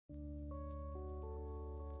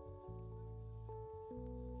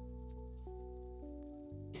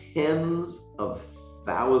tens of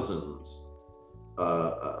thousands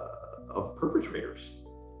of perpetrators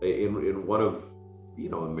in one of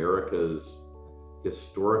America's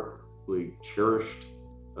historically cherished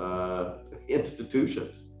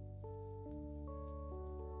institutions.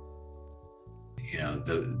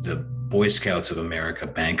 The Boy Scouts of America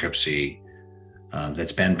bankruptcy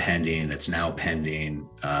that's been pending, that's now pending,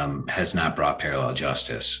 has not brought parallel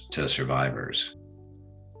justice to survivors.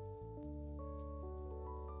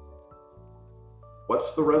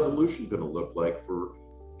 What's the resolution going to look like for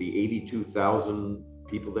the 82,000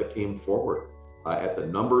 people that came forward? At the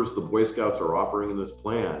numbers the Boy Scouts are offering in this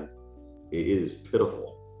plan, it is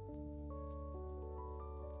pitiful.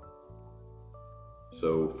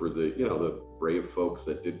 So for the brave folks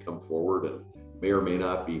that did come forward and may or may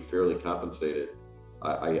not be fairly compensated,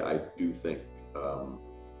 I do think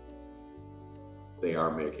they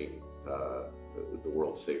are making the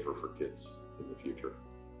world safer for kids in the future.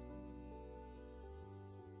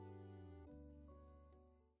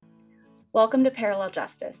 Welcome to Parallel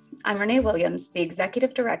Justice. I'm Renee Williams, the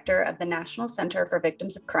Executive Director of the National Center for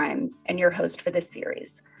Victims of Crime, and your host for this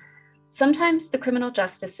series. Sometimes the criminal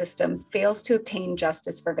justice system fails to obtain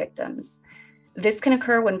justice for victims. This can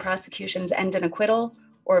occur when prosecutions end in acquittal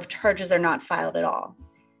or if charges are not filed at all.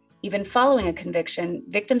 Even following a conviction,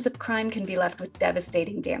 victims of crime can be left with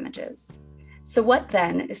devastating damages. So what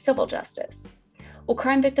then is civil justice? Well,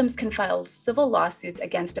 crime victims can file civil lawsuits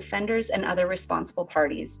against offenders and other responsible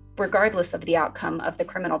parties, regardless of the outcome of the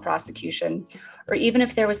criminal prosecution, or even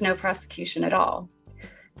if there was no prosecution at all.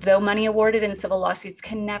 Though money awarded in civil lawsuits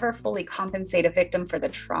can never fully compensate a victim for the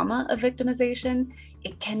trauma of victimization,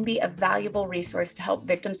 it can be a valuable resource to help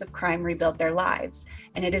victims of crime rebuild their lives,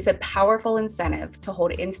 and it is a powerful incentive to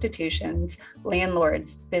hold institutions,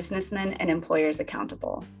 landlords, businessmen, and employers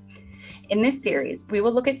accountable. In this series, we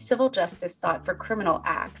will look at civil justice sought for criminal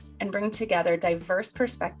acts and bring together diverse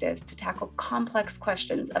perspectives to tackle complex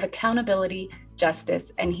questions of accountability,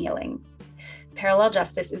 justice, and healing. Parallel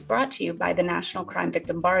Justice is brought to you by the National Crime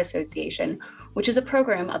Victim Bar Association, which is a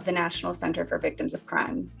program of the National Center for Victims of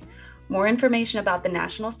Crime. More information about the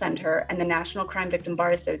National Center and the National Crime Victim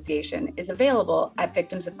Bar Association is available at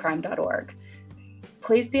victimsofcrime.org.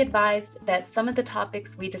 Please be advised that some of the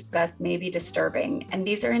topics we discuss may be disturbing, and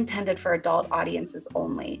these are intended for adult audiences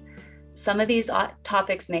only. Some of these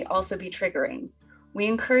topics may also be triggering. We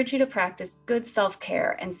encourage you to practice good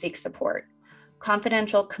self-care and seek support.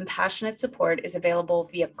 Confidential, compassionate support is available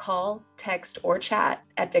via call, text, or chat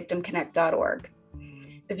at victimconnect.org.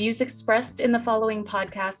 The views expressed in the following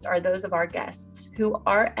podcast are those of our guests, who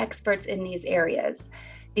are experts in these areas.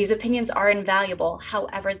 These opinions are invaluable,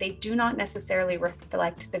 however, they do not necessarily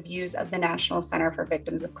reflect the views of the National Center for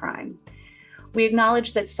Victims of Crime. We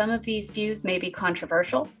acknowledge that some of these views may be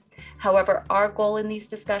controversial. However, our goal in these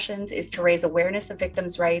discussions is to raise awareness of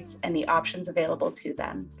victims' rights and the options available to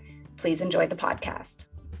them. Please enjoy the podcast.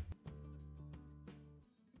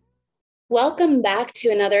 Welcome back to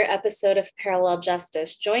another episode of Parallel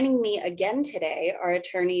Justice. Joining me again today are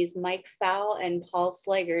attorneys Mike Pfau and Paul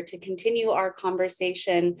Slager to continue our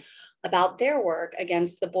conversation about their work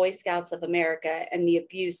against the Boy Scouts of America and the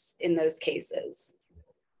abuse in those cases.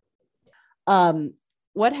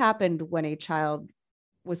 What happened when a child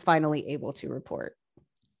was finally able to report?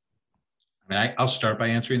 I'll start by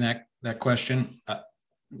answering that question.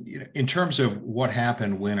 In terms of what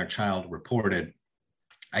happened when a child reported,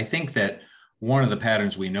 I think that one of the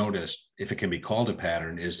patterns we noticed, if it can be called a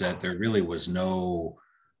pattern, is that there really was no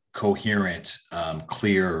coherent,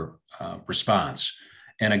 clear response.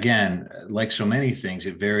 And again, like so many things,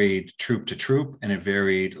 it varied troop to troop, and it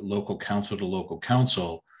varied local council to local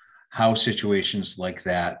council, how situations like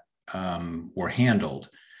that were handled.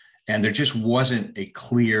 And there just wasn't a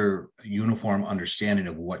clear, uniform understanding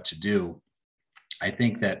of what to do. I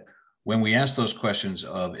think that when we asked those questions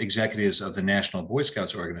of executives of the National Boy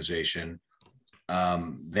Scouts organization,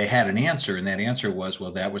 they had an answer, and that answer was,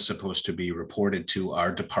 well, that was supposed to be reported to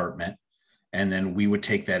our department, and then we would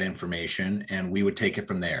take that information and we would take it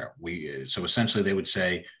from there. So essentially they would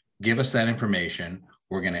say, give us that information,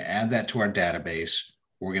 we're going to add that to our database,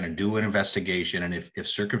 we're going to do an investigation, and if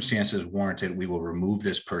circumstances warranted, we will remove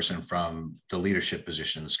this person from the leadership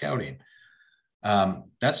position in scouting.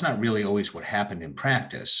 That's not really always what happened in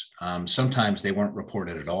practice. Sometimes they weren't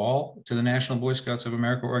reported at all to the National Boy Scouts of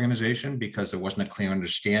America organization because there wasn't a clear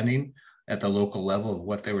understanding at the local level of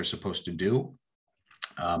what they were supposed to do.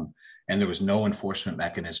 And there was no enforcement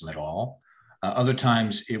mechanism at all. Other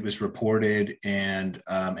times it was reported and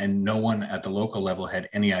no one at the local level had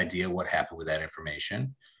any idea what happened with that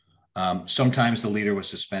information. Sometimes the leader was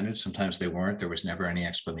suspended, sometimes they weren't. There was never any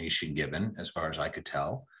explanation given as far as I could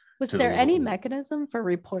tell. Was to there the any local- mechanism for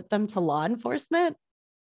report them to law enforcement?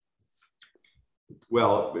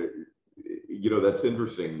 Well, that's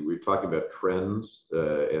interesting. We're talking about trends,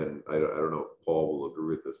 and I don't know if Paul will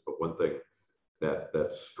agree with this, but one thing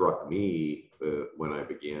that struck me when I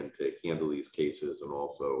began to handle these cases and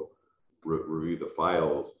also review the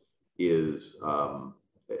files is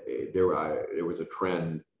there was a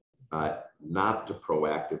trend not to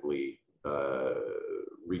proactively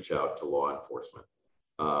reach out to law enforcement.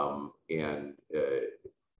 And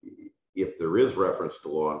if there is reference to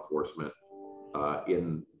law enforcement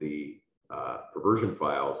in the perversion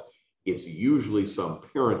files, it's usually some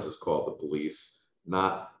parent is called the police,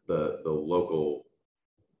 not the local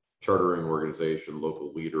chartering organization,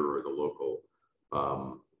 local leader, or the local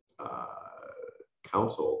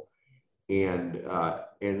council. And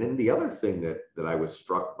then the other thing that I was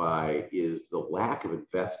struck by is the lack of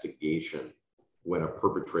investigation when a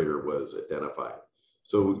perpetrator was identified.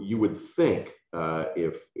 So you would think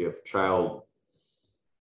if child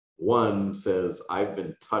one says, I've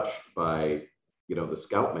been touched by, the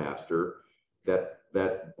Scoutmaster,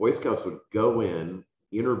 that Boy Scouts would go in,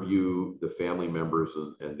 interview the family members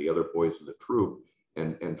and the other boys in the troop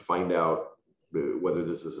and find out whether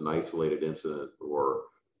this is an isolated incident or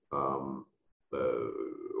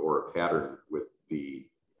a pattern with the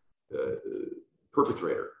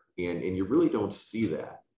perpetrator. And you really don't see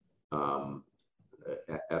that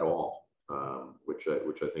at all, which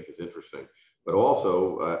I think is interesting. But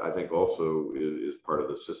also, I think also is part of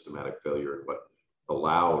the systematic failure and what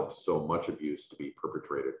allowed so much abuse to be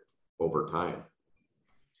perpetrated over time.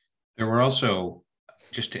 There were also,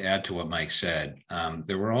 just to add to what Mike said,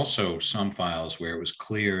 there were also some files where it was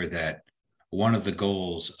clear that one of the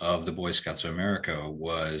goals of the Boy Scouts of America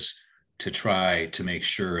was to try to make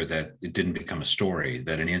sure that it didn't become a story,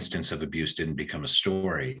 that an instance of abuse didn't become a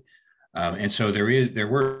story. And so there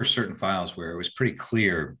were certain files where it was pretty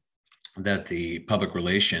clear that the public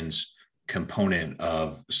relations component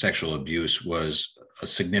of sexual abuse was a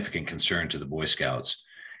significant concern to the Boy Scouts.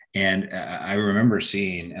 And I remember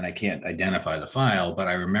seeing, and I can't identify the file, but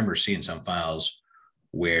I remember seeing some files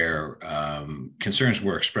where concerns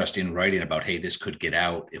were expressed in writing about, hey, this could get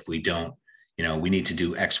out if we don't, we need to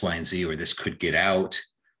do X, Y, and Z, or this could get out.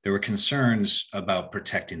 There were concerns about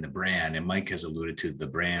protecting the brand, and Mike has alluded to the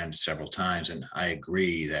brand several times. And I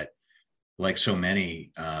agree that, like so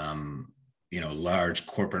many, large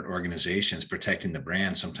corporate organizations, protecting the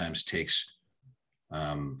brand sometimes takes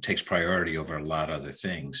priority over a lot of other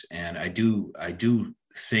things. And I do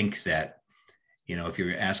think that, if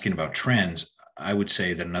you're asking about trends, I would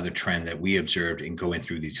say that another trend that we observed in going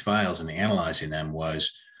through these files and analyzing them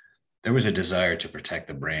was there was a desire to protect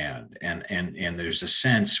the brand. And there's a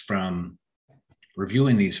sense from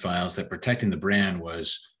reviewing these files that protecting the brand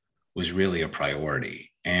was really a priority.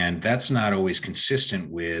 And that's not always consistent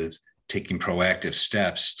with taking proactive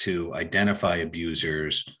steps to identify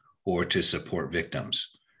abusers or to support victims.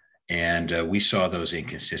 And we saw those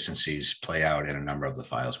inconsistencies play out in a number of the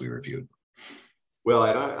files we reviewed. Well,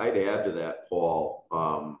 and I'd add to that, Paul,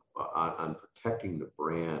 on protecting the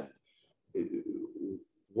brand.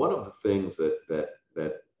 One of the things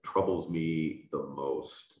that troubles me the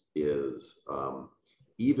most is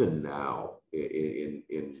even now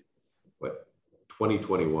in what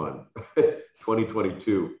 2021,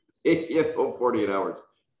 2022, 48 hours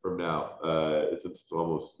from now, since it's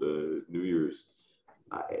almost New Year's,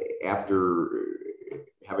 after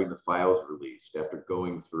having the files released, after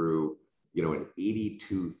going through an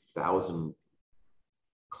 82,000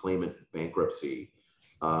 claimant bankruptcy,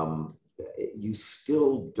 you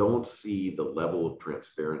still don't see the level of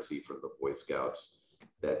transparency from the Boy Scouts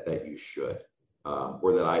that you should,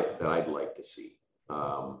 or that I'd like to see.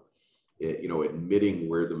 Admitting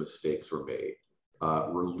where the mistakes were made,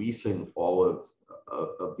 releasing all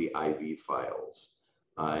of the IV files,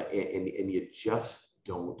 and you just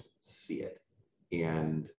don't see it.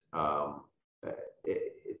 And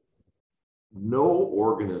no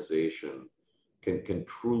organization can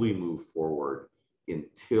truly move forward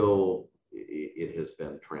until it has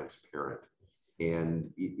been transparent.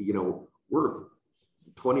 And we're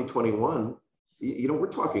 2021. We're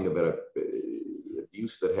talking about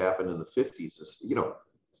abuse that happened in the 50s.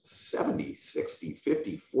 70, 60,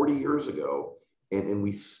 50, 40 years ago, and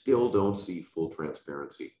we still don't see full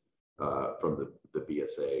transparency from the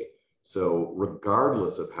BSA. So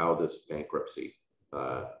regardless of how this bankruptcy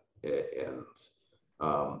ends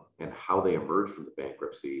and how they emerge from the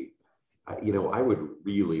bankruptcy, I would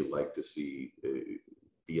really like to see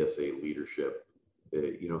BSA leadership,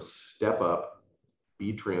 step up,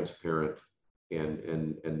 be transparent,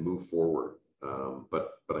 and move forward.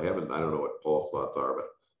 But I don't know what Paul's thoughts are, but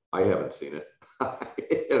I haven't seen it.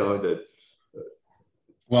 You know,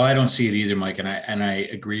 Well, I don't see it either, Mike, and I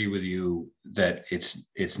agree with you that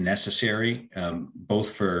it's necessary,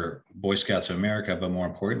 both for Boy Scouts of America, but more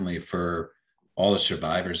importantly for all the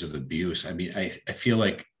survivors of abuse. I mean, I feel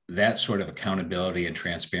like that sort of accountability and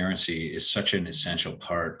transparency is such an essential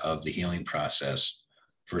part of the healing process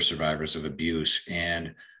for survivors of abuse.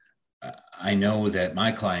 And I know that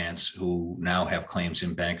my clients who now have claims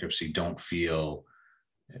in bankruptcy don't feel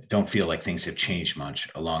like things have changed much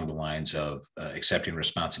along the lines of accepting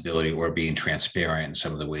responsibility or being transparent in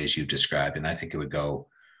some of the ways you've described. And I think it would go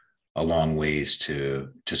a long ways to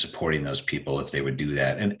supporting those people if they would do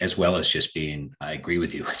that. And as well as just being, I agree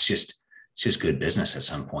with you, it's just good business at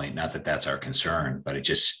some point. Not that that's our concern, but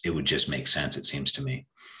it would just make sense, it seems to me.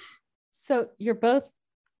 So you're both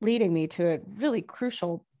leading me to a really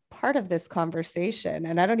crucial part of this conversation.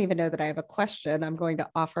 And I don't even know that I have a question. I'm going to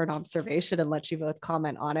offer an observation and let you both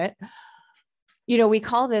comment on it. You know, we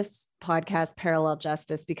call this podcast Parallel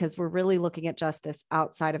Justice because we're really looking at justice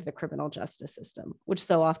outside of the criminal justice system, which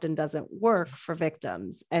so often doesn't work for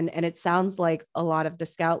victims. And it sounds like a lot of the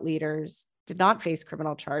Scout leaders did not face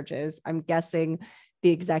criminal charges. I'm guessing the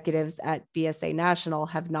executives at BSA National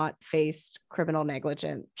have not faced criminal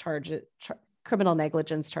negligence charges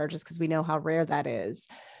because we know how rare that is.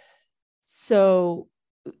 So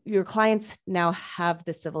your clients now have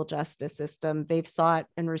the civil justice system. They've sought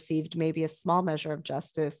and received maybe a small measure of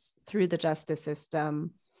justice through the justice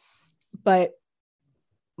system. But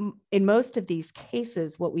in most of these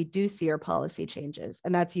cases, what we do see are policy changes.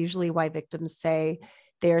 And that's usually why victims say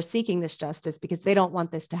they are seeking this justice because they don't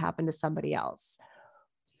want this to happen to somebody else.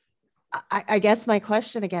 I guess my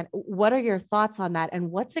question again, what are your thoughts on that?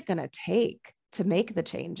 And what's it going to take to make the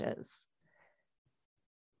changes?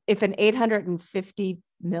 If an $850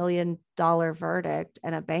 million verdict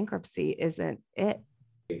and a bankruptcy isn't it.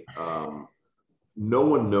 No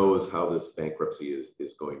one knows how this bankruptcy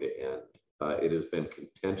is going to end. It has been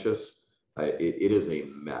contentious. It is a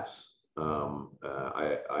mess.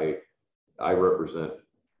 I represent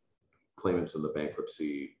claimants in the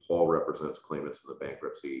bankruptcy. Paul represents claimants in the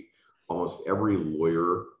bankruptcy. Almost every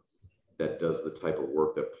lawyer that does the type of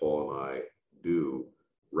work that Paul and I do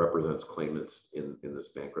represents claimants in this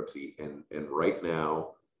bankruptcy, and right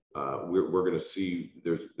now we're going to see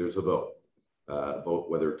there's a vote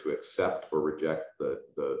whether to accept or reject the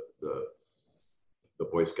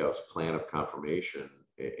Boy Scouts plan of confirmation,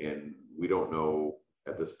 and we don't know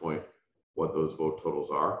at this point what those vote totals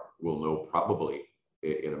are. We'll know probably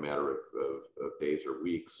in a matter of days or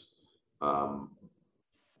weeks,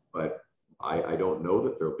 but I don't know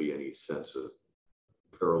that there'll be any sense of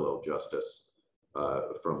parallel justice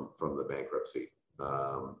from the bankruptcy.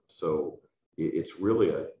 So it's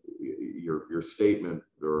really your statement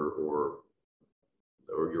or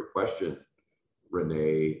your question,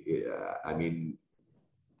 Renee. I mean,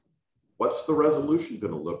 what's the resolution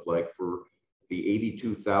going to look like for the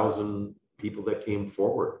 82,000 people that came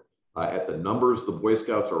forward? At the numbers the Boy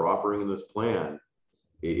Scouts are offering in this plan,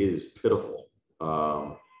 it is pitiful.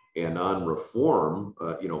 And on reform,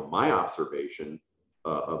 my observation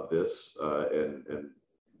of this, and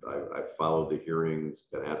I've followed the hearings,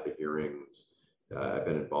 been at the hearings, I've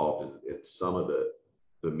been involved in some of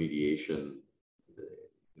the mediation,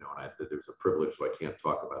 and there's a privilege, so I can't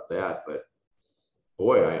talk about that, but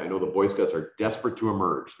boy, I know the Boy Scouts are desperate to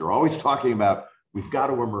emerge. They're always talking about, we've got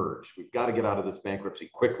to emerge. We've got to get out of this bankruptcy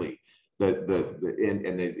quickly. And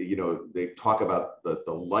they talk about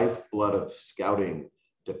the lifeblood of scouting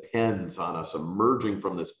depends on us emerging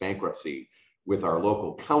from this bankruptcy with our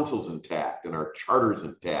local councils intact and our charters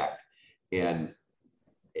intact. And,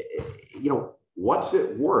 what's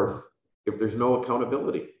it worth if there's no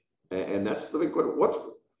accountability? And that's the big question.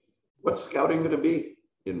 What's scouting going to be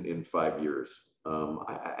in 5 years?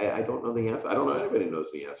 I don't know the answer. I don't know anybody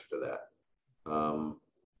knows the answer to that.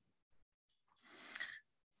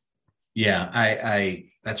 Yeah,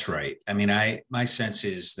 that's right. I mean, my sense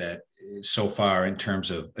is that so far, in terms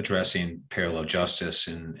of addressing parallel justice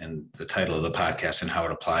and the title of the podcast and how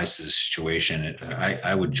it applies to the situation,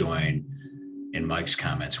 I would join in Mike's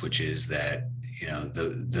comments, which is that,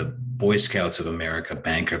 the Boy Scouts of America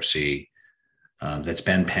bankruptcy that's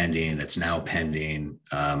been pending, that's now pending,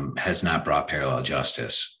 has not brought parallel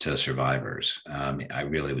justice to survivors. I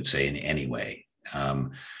really would say in any way.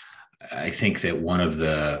 I think that one of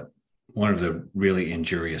the really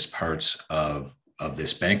injurious parts of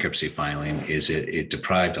this bankruptcy filing is it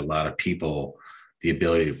deprived a lot of people the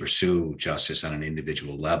ability to pursue justice on an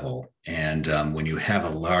individual level. And when you have a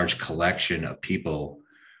large collection of people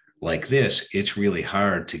like this, it's really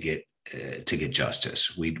hard to get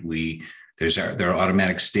justice. there are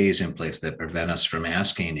automatic stays in place that prevent us from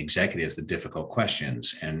asking executives the difficult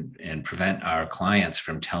questions and prevent our clients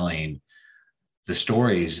from telling the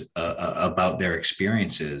stories about their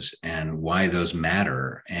experiences and why those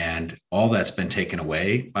matter. And all that's been taken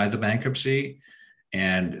away by the bankruptcy.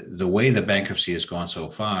 And the way the bankruptcy has gone so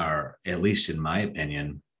far, at least in my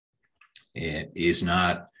opinion, it is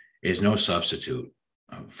no substitute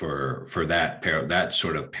for that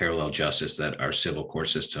sort of parallel justice that our civil court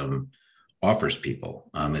system offers people.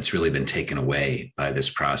 It's really been taken away by this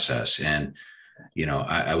process. And,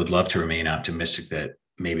 I would love to remain optimistic that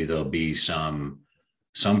maybe there'll be some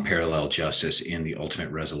parallel justice in the ultimate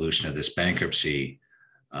resolution of this bankruptcy.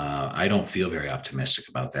 I don't feel very optimistic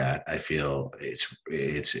about that. I feel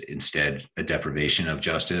it's instead a deprivation of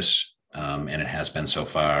justice, and it has been so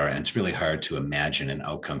far. And it's really hard to imagine an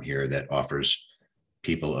outcome here that offers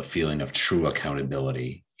people a feeling of true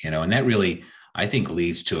accountability. And that really, I think,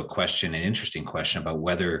 leads to an interesting question about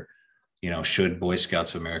whether, should Boy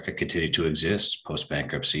Scouts of America continue to exist post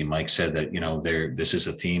bankruptcy? Mike said that, this is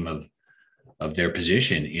a theme of their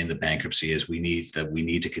position in the bankruptcy is we need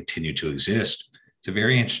to continue to exist. It's a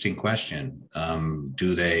very interesting question.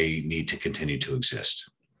 Do they need to continue to exist?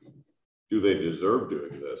 Do they deserve to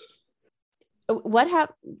exist?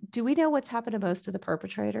 Do we know what's happened to most of the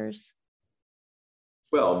perpetrators?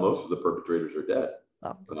 Well, most of the perpetrators are dead.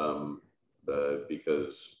 Oh.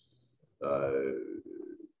 Because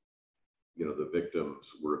the victims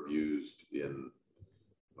were abused in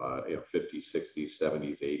 50s, 60s,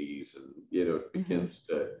 70s, 80s, and it begins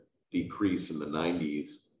to decrease in the 90s.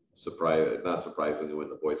 Not surprisingly, when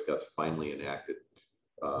the Boy Scouts finally enacted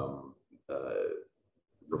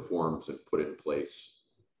reforms and put in place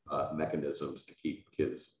mechanisms to keep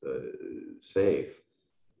kids safe.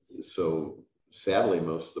 So sadly,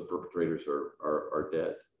 most of the perpetrators are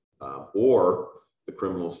dead, or the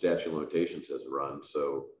criminal statute of limitations has run.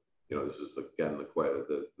 So this is again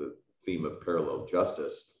the theme of parallel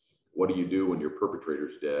justice. What do you do when your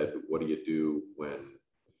perpetrator's dead? What do you do when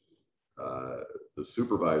the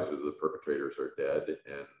supervisors of the perpetrators are dead?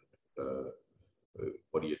 And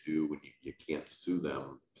what do you do when you can't sue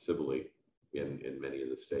them civilly in many of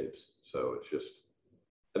the states? So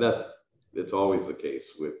it's always the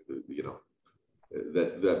case with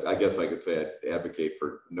that I guess I could say I'd advocate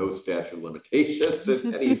for no statute of limitations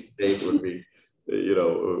in any state would be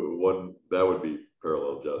one that would be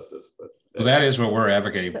parallel justice. But well, that is what we're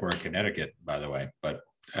advocating for in Connecticut, by the way, but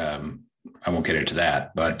I won't get into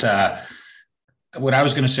that. But what I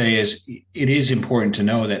was going to say is it is important to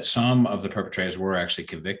know that some of the perpetrators were actually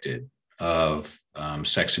convicted of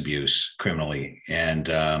sex abuse criminally. And,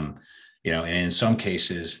 and in some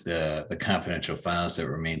cases, the confidential files that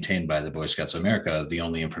were maintained by the Boy Scouts of America, the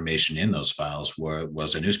only information in those files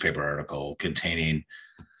was a newspaper article containing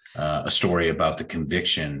a story about the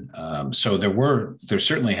conviction. So there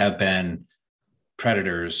certainly have been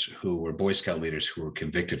predators who were Boy Scout leaders who were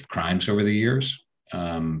convicted of crimes over the years,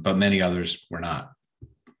 but many others were not.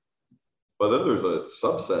 Well, then there's a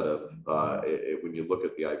subset of, when you look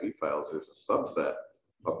at the IB files, there's a subset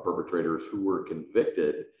of perpetrators who were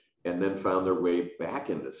convicted and then found their way back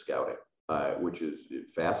into scouting, which is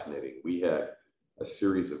fascinating. We had a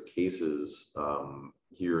series of cases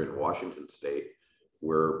here in Washington State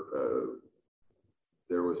where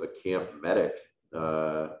there was a camp medic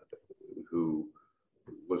who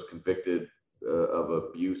was convicted of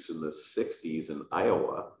abuse in the 60s in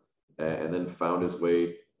Iowa, and then found his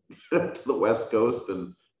way to the West Coast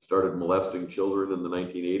and started molesting children in the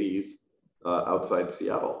 1980s outside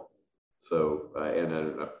Seattle. So,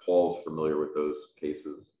 and Paul's familiar with those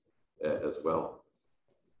cases as well.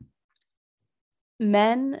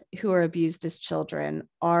 Men who are abused as children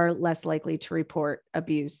are less likely to report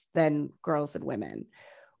abuse than girls and women.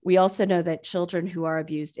 We also know that children who are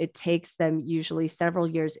abused, it takes them usually several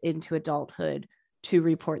years into adulthood to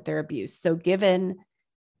report their abuse. So given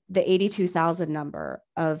the 82,000 number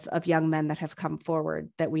of young men that have come forward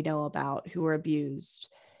that we know about who were abused,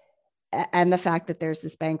 and the fact that there's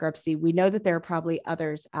this bankruptcy, we know that there are probably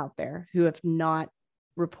others out there who have not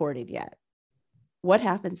reported yet. What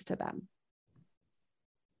happens to them?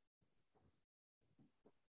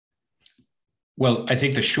 Well, I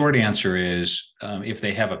think the short answer is if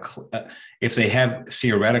they have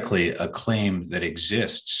theoretically a claim that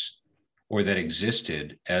exists or that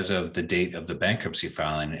existed as of the date of the bankruptcy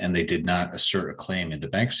filing, and they did not assert a claim in the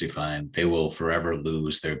bankruptcy filing, they will forever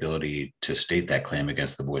lose their ability to state that claim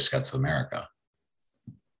against the Boy Scouts of America.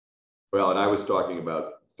 Well, and I was talking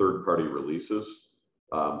about third-party releases.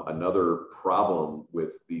 Another problem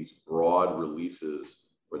with these broad releases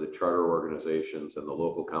for the charter organizations and the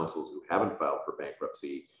local councils who haven't filed for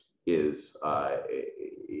bankruptcy it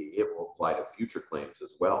will apply to future claims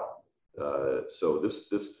as well. So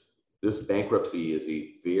this bankruptcy is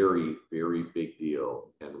a very, very big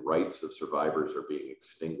deal, and rights of survivors are being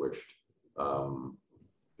extinguished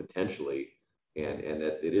potentially, and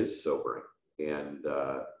that it is sobering. And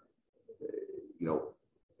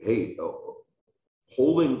hey,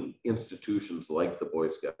 holding institutions like the Boy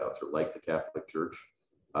Scouts or like the Catholic Church,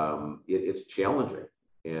 it's challenging,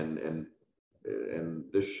 and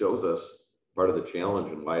this shows us part of the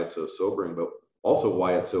challenge and why it's so sobering, but also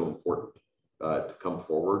why it's so important to come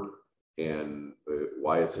forward, and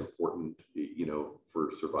why it's important,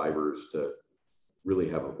 for survivors to really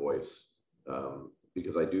have a voice.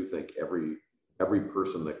 Because I do think every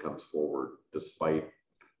person that comes forward, despite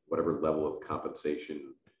whatever level of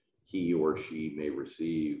compensation he or she may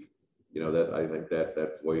receive, that I think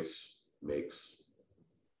that voice makes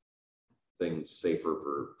things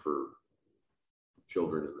safer for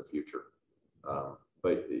children in the future.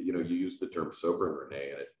 But you use the term sobering,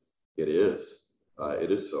 Renee, and it is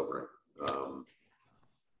sobering.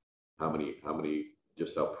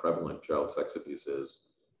 How prevalent child sex abuse is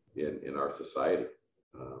in our society.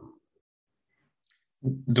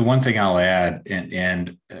 The one thing I'll add,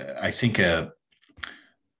 and I think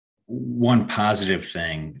one positive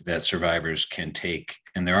thing that survivors can take,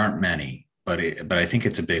 and there aren't many, but I think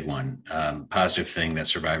it's a big one, positive thing that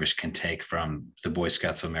survivors can take from the Boy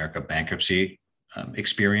Scouts of America bankruptcy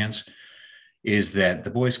experience, is that the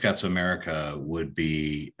Boy Scouts of America would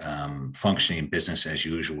be functioning business as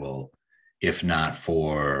usual if not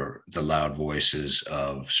for the loud voices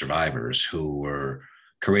of survivors who were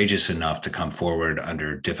courageous enough to come forward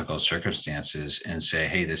under difficult circumstances and say,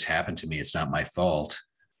 hey, this happened to me. It's not my fault.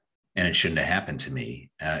 And it shouldn't have happened to me.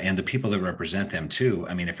 And the people that represent them too.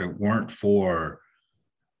 I mean, if it weren't for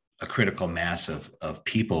a critical mass of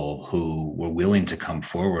people who were willing to come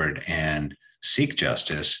forward and seek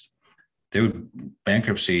justice,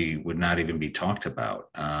 bankruptcy would not even be talked about.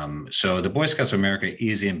 So the Boy Scouts of America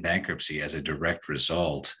is in bankruptcy as a direct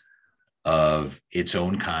result of its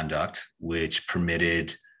own conduct, which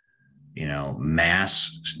permitted,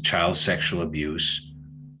 mass child sexual abuse,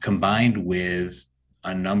 combined with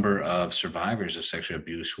a number of survivors of sexual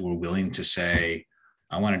abuse who were willing to say,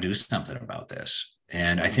 I want to do something about this.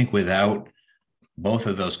 And I think without both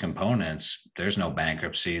of those components, there's no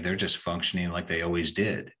bankruptcy. They're just functioning like they always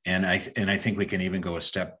did. And I think we can even go a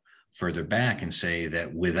step further back and say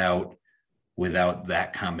that without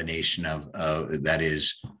that combination of that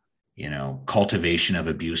is, cultivation of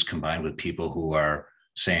abuse combined with people who are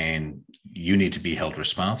saying you need to be held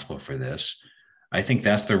responsible for this. I think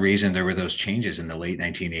that's the reason there were those changes in the late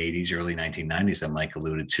 1980s, early 1990s that Mike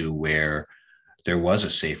alluded to, where there was a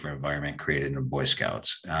safer environment created in the Boy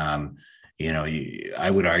Scouts. I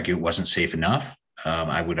would argue it wasn't safe enough.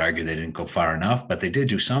 I would argue they didn't go far enough, but they did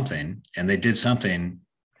do something, and they did something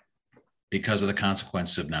because of the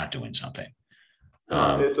consequences of not doing something.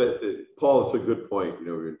 Paul, it's a good point.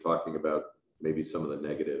 We were talking about maybe some of the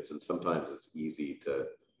negatives, and sometimes it's easy to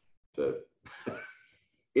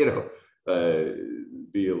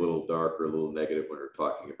be a little dark or a little negative when we're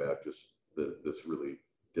talking about just this really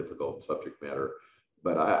difficult subject matter.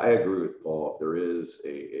 But I agree with Paul. If there is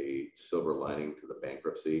a silver lining to the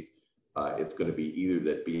bankruptcy, it's going to be either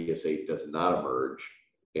that BSA does not emerge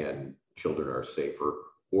and children are safer,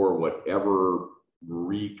 or whatever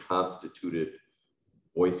reconstituted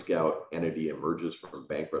Boy Scout entity emerges from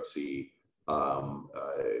bankruptcy,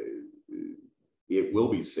 it will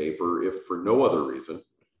be safer, if for no other reason,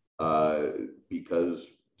 because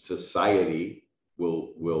society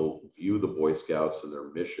will view the Boy Scouts and their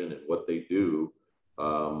mission and what they do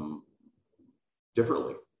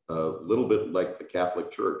differently, a little bit like the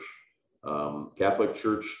Catholic Church. Catholic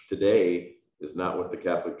Church today is not what the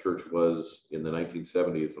Catholic Church was in the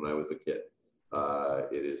 1970s when I was a kid.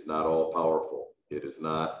 It is not all powerful. It is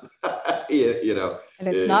not, and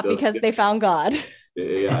it's not because they found God.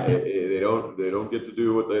 They don't get to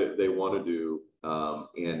do what they want to do.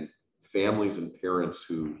 And families and parents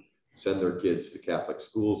who send their kids to Catholic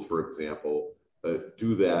schools, for example,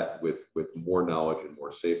 do that with more knowledge and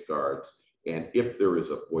more safeguards. And if there is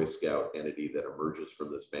a Boy Scout entity that emerges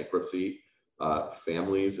from this bankruptcy,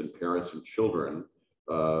 families and parents and children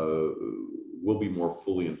will be more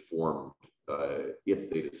fully informed if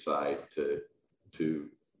they decide to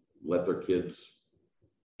let their kids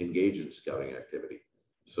engage in scouting activity.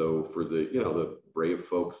 So for the brave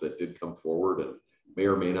folks that did come forward and may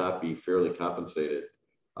or may not be fairly compensated,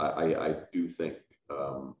 I do think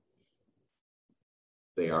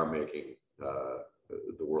they are making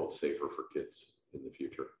the world safer for kids in the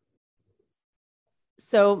future.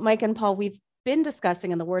 So Mike and Paul, we've been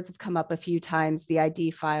discussing, and the words have come up a few times, the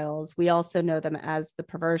ID files. We also know them as the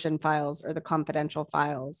perversion files or the confidential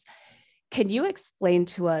files. Can you explain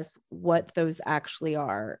to us what those actually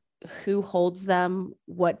are? Who holds them?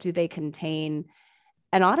 What do they contain?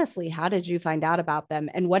 And honestly, how did you find out about them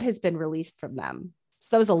and what has been released from them? So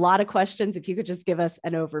that was a lot of questions. If you could just give us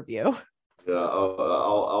an overview. Yeah,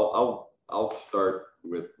 I'll start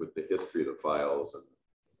with the history of the files,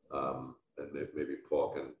 and maybe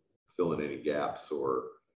Paul can fill in any gaps or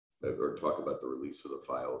talk about the release of the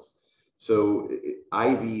files. So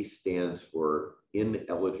IV stands for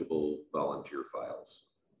ineligible volunteer files.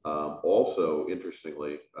 Also,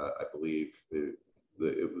 interestingly, I believe it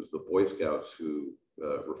was the Boy Scouts who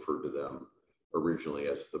referred to them originally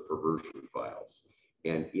as the perversion files.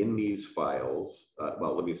 And in these files,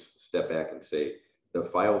 well, let me step back and say the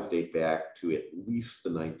files date back to at least the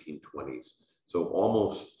 1920s. So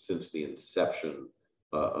almost since the inception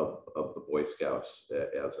of the Boy Scouts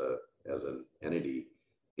as an entity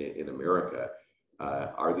in America,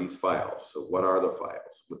 are these files. So what are the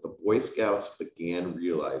files? What the Boy Scouts began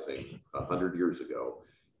realizing 100 years ago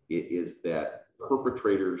is that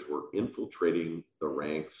perpetrators were infiltrating the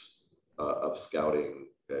ranks of scouting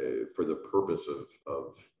for the purpose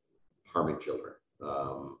of harming children.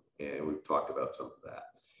 And we've talked about some of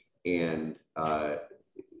that. And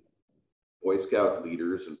Boy Scout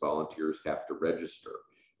leaders and volunteers have to register.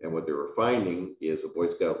 And what they were finding is a Boy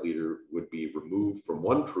Scout leader would be removed from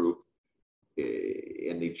one troop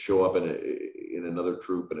and they'd show up in another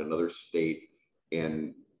troop in another state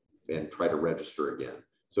and try to register again.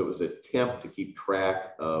 So it was an attempt to keep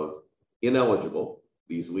track of ineligible,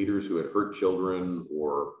 these leaders who had hurt children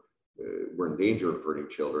or were in danger of hurting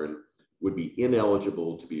children would be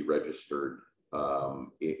ineligible to be registered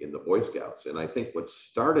in the Boy Scouts. And I think what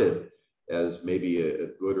started as maybe a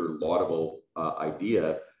good or laudable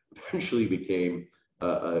idea eventually became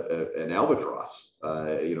an albatross.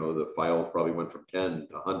 The files probably went from 10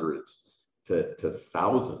 to hundreds to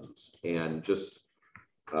thousands. And just,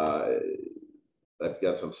 I've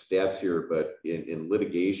got some stats here, but in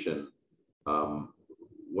litigation,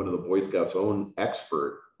 one of the Boy Scouts' own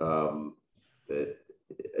expert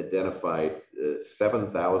identified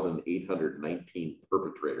 7,819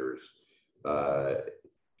 perpetrators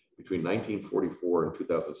between 1944 and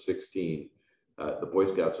 2016. The Boy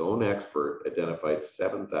Scouts' own expert identified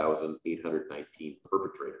 7,819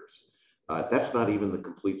 perpetrators. That's not even the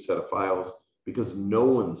complete set of files because no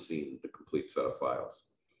one's seen the complete set of files.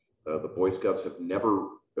 The Boy Scouts have never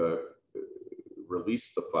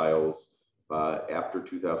released the files after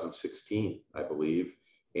 2016, I believe.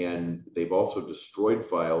 And they've also destroyed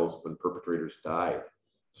files when perpetrators died.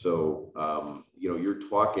 So, you're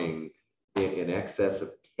talking in excess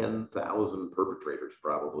of 10,000 perpetrators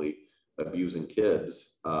probably abusing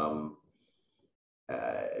kids. So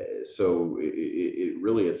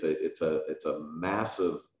it's a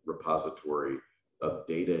massive repository of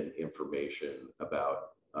data and information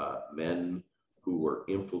about men who were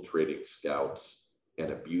infiltrating scouts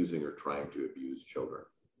and abusing or trying to abuse children.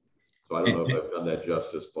 So I don't know if I've done that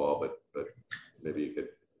justice, Paul, but maybe you could.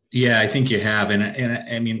 Yeah, I think you have. And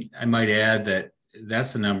I mean, I might add that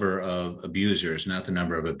that's the number of abusers, not the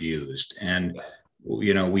number of abused. And,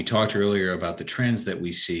 we talked earlier about the trends that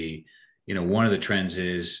we see. One of the trends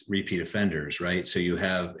is repeat offenders, right? So you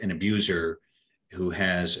have an abuser who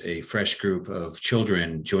has a fresh group of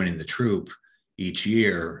children joining the troop each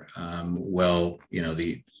year.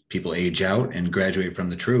 The people age out and graduate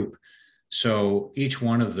from the troop. So each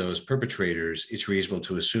one of those perpetrators, it's reasonable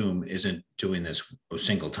to assume, isn't doing this a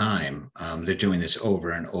single time. They're doing this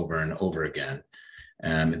over and over and over again.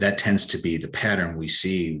 That tends to be the pattern we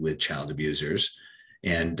see with child abusers.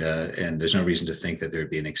 And there's no reason to think that there'd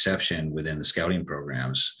be an exception within the scouting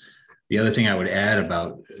programs. The other thing I would add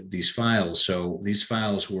about these files, so these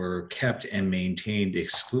files were kept and maintained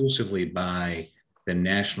exclusively by the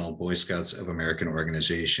National Boy Scouts of America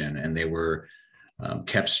organization, and they were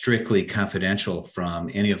kept strictly confidential from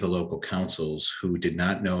any of the local councils who did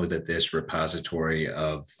not know that this repository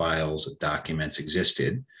of files, of documents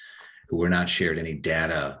existed, who were not shared any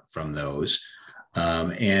data from those.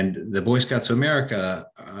 And the Boy Scouts of America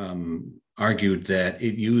argued that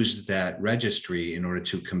it used that registry in order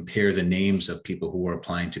to compare the names of people who were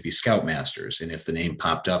applying to be scoutmasters. And if the name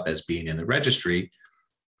popped up as being in the registry,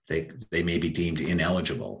 they may be deemed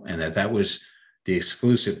ineligible. And that was the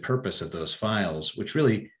exclusive purpose of those files, which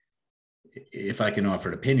really, if I can offer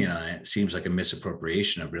an opinion on it, seems like a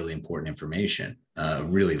misappropriation of really important information,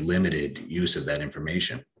 really limited use of that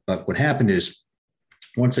information. But what happened is,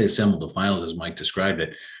 once they assembled the files, as Mike described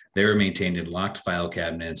it, they were maintained in locked file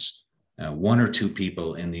cabinets One or two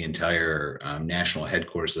people in the entire national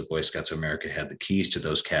headquarters of the Boy Scouts of America had the keys to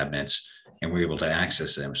those cabinets and were able to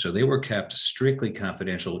access them. So they were kept strictly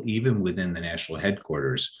confidential, even within the national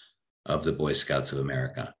headquarters of the Boy Scouts of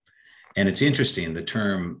America. And it's interesting, the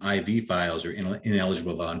term IV files or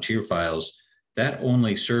ineligible volunteer files, that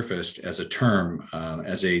only surfaced as a term,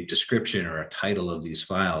 as a description or a title of these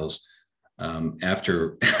files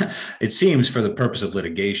after, it seems, for the purpose of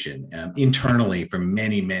litigation. Internally, for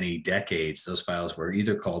many, many decades, those files were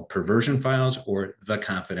either called perversion files or the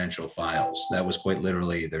confidential files. That was quite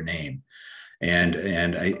literally their name. And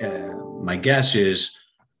my guess is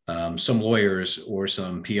some lawyers or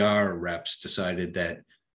some PR reps decided that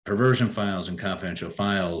perversion files and confidential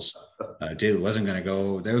files wasn't going to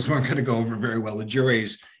go, those weren't going to go over very well with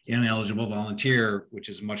juries. Ineligible volunteer, which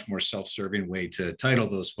is a much more self-serving way to title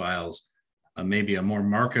those files, maybe a more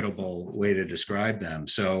marketable way to describe them.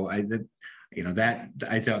 So I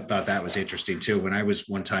thought that was interesting too. When I was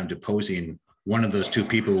one time deposing one of those two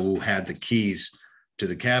people who had the keys to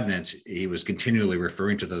the cabinets, he was continually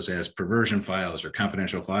referring to those as perversion files or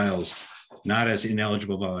confidential files, not as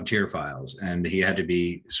ineligible volunteer files. And he had to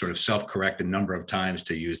be sort of self-correct a number of times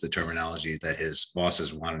to use the terminology that his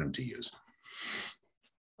bosses wanted him to use.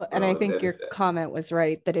 And I think your comment was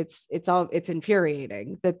right, that it's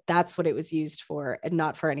infuriating that that's what it was used for and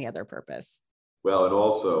not for any other purpose. Well, and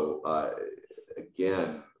also,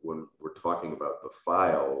 again, when we're talking about the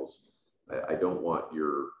files, I don't want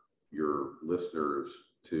your listeners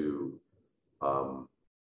to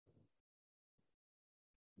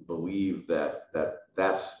believe that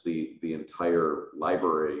that's the entire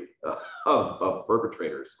library of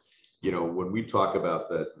perpetrators. When we talk about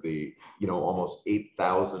the almost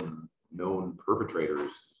 8,000 known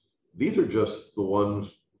perpetrators, these are just the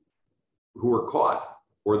ones who were caught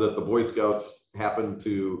or that the Boy Scouts happened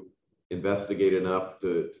to investigate enough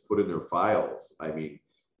to put in their files. I mean,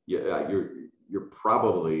 yeah, you're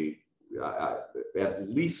probably at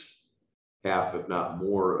least half, if not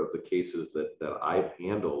more, of the cases that I've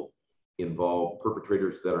handled involve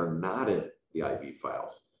perpetrators that are not in the IV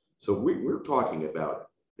files. So we're talking about,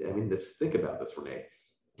 I mean, think about this, Renee,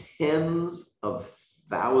 tens of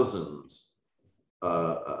thousands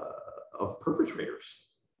of perpetrators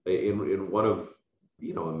in one of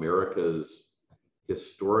America's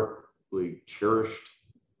historically cherished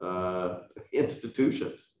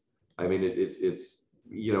institutions. I mean, it's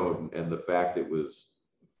and the fact it was,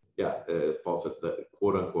 as Paul said, the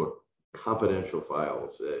quote unquote confidential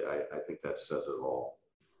files. I think that says it all.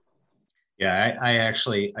 Yeah,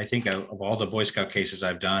 I think of all the Boy Scout cases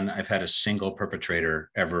I've done, I've had a single perpetrator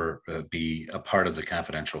ever be a part of the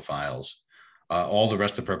confidential files. All the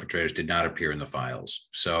rest of the perpetrators did not appear in the files.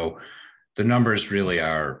 So the numbers really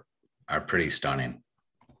are pretty stunning.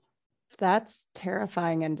 That's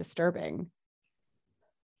terrifying and disturbing.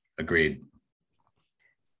 Agreed.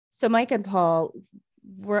 So Mike and Paul,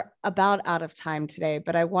 we're about out of time today,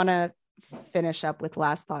 but I want to finish up with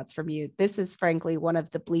last thoughts from you. This is frankly one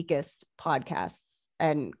of the bleakest podcasts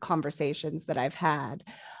and conversations that I've had,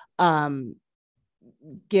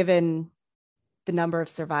 given the number of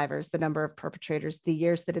survivors, the number of perpetrators, the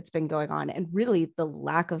years that it's been going on, and really the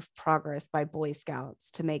lack of progress by Boy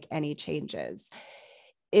Scouts to make any changes.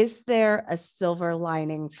 Is there a silver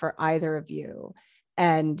lining for either of you?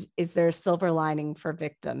 And is there a silver lining for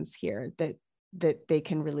victims here that they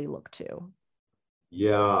can really look to?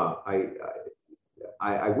 Yeah,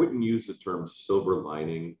 I wouldn't use the term silver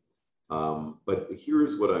lining, but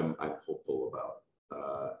here's what I'm hopeful about,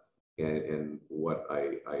 and what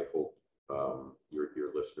I hope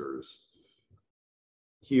your listeners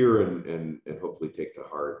hear and hopefully take to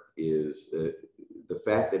heart is the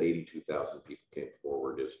fact that 82,000 people came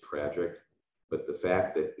forward is tragic, but the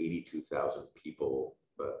fact that 82,000 people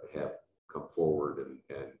have come forward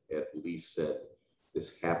and at least said,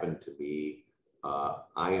 this happened to me,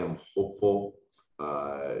 I am hopeful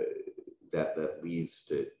that leads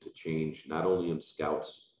to change, not only in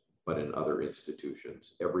Scouts, but in other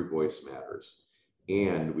institutions. Every voice matters.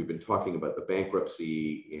 And we've been talking about the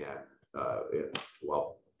bankruptcy, and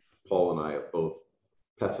well, Paul and I are both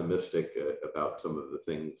pessimistic about some of the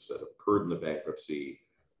things that occurred in the bankruptcy.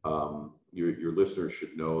 Your listeners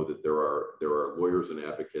should know that there are lawyers and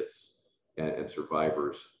advocates and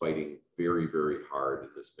survivors fighting very, very hard in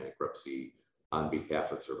this bankruptcy on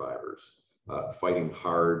behalf of survivors, fighting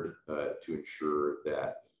hard to ensure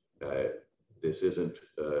that this isn't,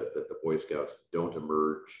 that the Boy Scouts don't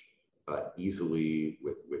emerge easily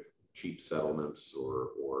with cheap settlements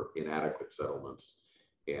or inadequate settlements.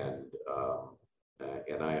 And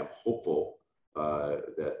I am hopeful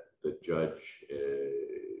that the judge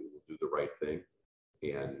will do the right thing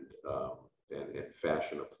and, and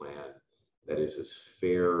fashion a plan that is as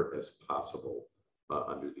fair as possible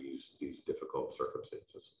under these difficult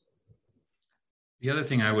circumstances. The other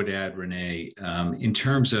thing I would add, Renee, in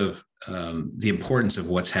terms of the importance of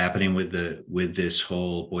what's happening with this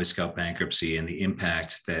whole Boy Scout bankruptcy and the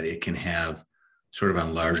impact that it can have sort of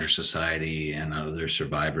on larger society and other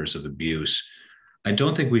survivors of abuse, I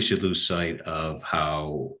don't think we should lose sight of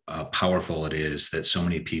how powerful it is that so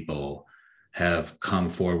many people have come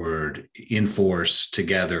forward in force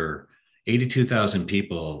together. 82,000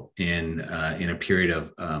 people in a period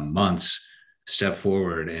of months stepped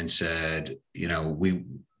forward and said, we're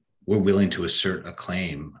willing to assert a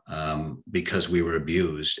claim because we were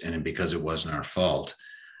abused and because it wasn't our fault.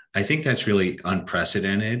 I think that's really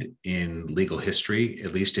unprecedented in legal history,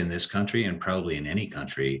 at least in this country and probably in any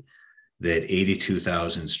country, that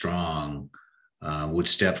 82,000 strong would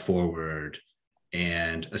step forward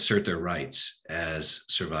and assert their rights as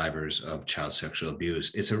survivors of child sexual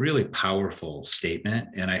abuse. It's a really powerful statement,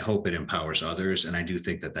 and I hope it empowers others. And I do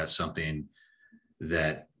think that that's something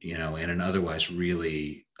that, in an otherwise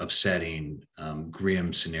really upsetting,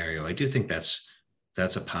 grim scenario, I do think that's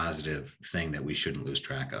a positive thing that we shouldn't lose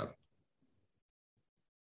track of.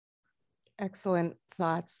 Excellent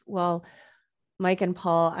thoughts. Well, Mike and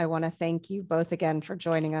Paul, I want to thank you both again for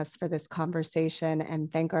joining us for this conversation,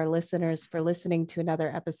 and thank our listeners for listening to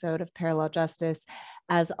another episode of Parallel Justice.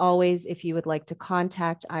 As always, if you would like to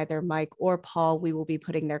contact either Mike or Paul, we will be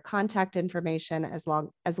putting their contact information as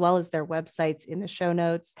well as their websites in the show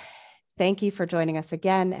notes. Thank you for joining us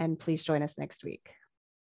again, and please join us next week.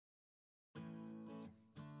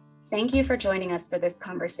 Thank you for joining us for this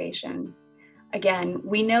conversation. Again,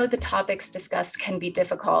 we know the topics discussed can be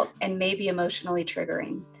difficult and may be emotionally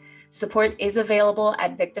triggering. Support is available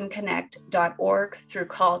at victimconnect.org through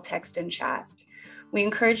call, text, and chat. We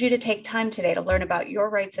encourage you to take time today to learn about your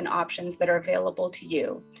rights and options that are available to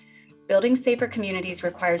you. Building safer communities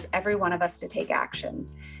requires every one of us to take action.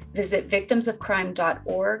 Visit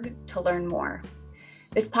victimsofcrime.org to learn more.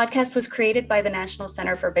 This podcast was created by the National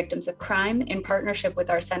Center for Victims of Crime in partnership with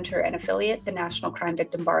our center and affiliate, the National Crime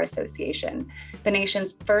Victim Bar Association, the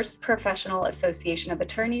nation's first professional association of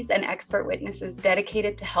attorneys and expert witnesses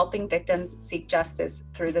dedicated to helping victims seek justice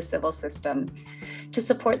through the civil system. To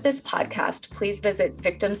support this podcast, please visit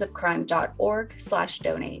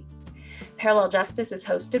victimsofcrime.org/donate. Parallel Justice is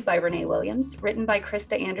hosted by Renee Williams, written by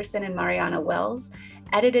Krista Anderson and Mariana Wells,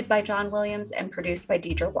 edited by John Williams, and produced by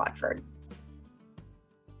Deidre Watford.